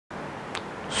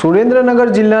સુરેન્દ્રનગર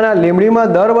જિલ્લાના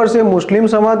લીંબડીમાં દર વર્ષે મુસ્લિમ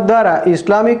સમાજ દ્વારા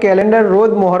ઇસ્લામિક કેલેન્ડર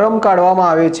રોજ મોહરમ કાઢવામાં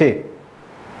આવે છે।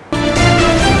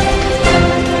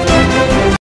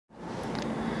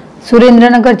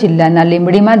 સુરેન્દ્રનગર જિલ્લાના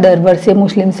લીંબડીમાં દર વર્ષે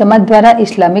મુસ્લિમ સમાજ દ્વારા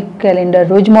ઇસ્લામિક કેલેન્ડર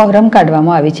રોજ મોહરમ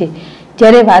કાઢવામાં આવે છે।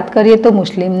 જ્યારે વાત કરીએ તો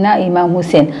મુસ્લિમના ઇમામ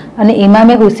હુસેન અને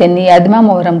ઇમામે હુસેનની યાદમાં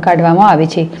મોહરમ કાઢવામાં આવે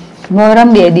છે। મોહરમ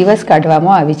 2 દિવસ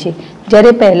કાઢવામાં આવે છે।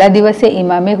 જ્યારે પહેલા દિવસે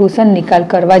ઇમામે હુસેન નિકાલ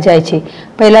કરવા જાય છે।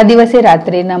 પહેલા દિવસે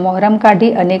રાત્રેના મોહરમ કાઢી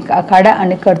અનેક અખાડા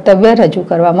અને કર્તવ્ય રજૂ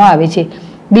કરવામાં આવે છે।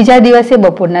 બીજા દિવસે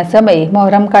બપોરના સમયે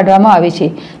મોહરમ કાઢવામાં આવે છે।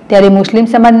 ત્યારે મુસ્લિમ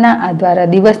સમાજના આ દ્વારા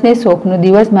દિવસને શોકનો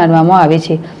દિવસ માનવામાં આવે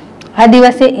છે। આ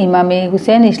દિવસે ઇમામે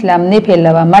હુસેન ઇસ્લામને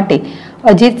ફેલાવવા માટે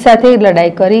અજીત સાથે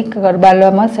લડાઈ કરી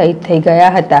કરબાલામાં શહીદ થઈ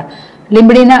ગયા હતા।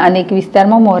 લીંબડીના અનેક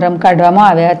વિસ્તારમાં મોહરમ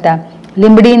કાઢવામાં આવ્યા હતા।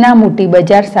 લીંબડીના મોટી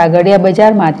બજાર, સાગડિયા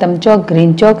બજાર, માતમ ચોક, ગ્રીન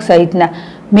ચોક સહિતના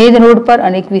મેન રોડ પર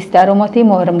અનેક વિસ્તારોમાંથી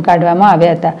મોહરમ કાઢવામાં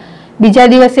આવ્યા હતા। બીજા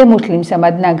દિવસે મુસ્લિમ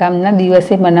સમાજના ગામના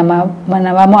દિવસે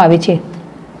મનાવવામાં આવે છે।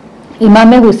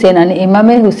 ઇમામે હુસેન અને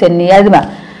ઇમામે હુસેનની યાદમાં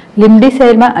લીંબડી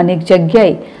શહેરમાં અનેક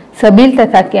જગ્યાએ સબીલ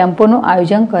તથા કેમ્પોનું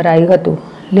આયોજન કરાયું હતું।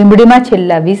 લીંબડીમાં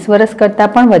છેલ્લા 20 વર્ષ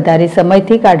કરતાં પણ વધારે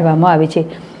સમયથી કાઢવામાં આવે છે।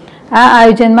 આ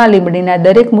આયોજનમાં લીંબડીના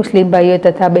દરેક મુસ્લિમ ભાઈઓ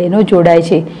તથા બહેનો જોડાય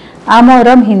છે। આ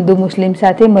મોહરમ હિન્દુ મુસ્લિમ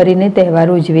સાથે મળીને તહેવાર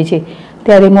ઉજવે છે।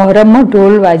 ત્યારે મોહરમમાં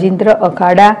ઢોલ, વાજિંત્ર,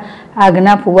 અખાડા,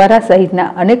 આગના ફુવારા સહિતના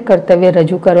અનેક કર્તવ્ય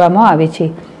રજૂ કરવામાં આવે છે।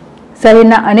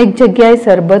 શહેરના અનેક જગ્યાએ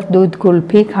શરબત, દૂધ,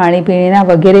 કુલ્ફી, ખાણીપીણીના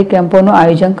વગેરે કેમ્પોનું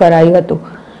આયોજન કરાયું હતું।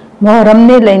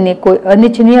 મોહરમને લઈને કોઈ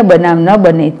અનિચ્છનીય બનાવ ન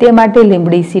બને તે માટે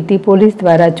લીંબડી સિટી પોલીસ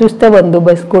દ્વારા ચુસ્ત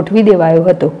બંદોબસ્ત ગોઠવી દેવાયો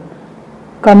હતો।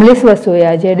 કમલેશ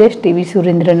વસોયા, ZSTV,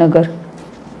 સુરેન્દ્રનગર।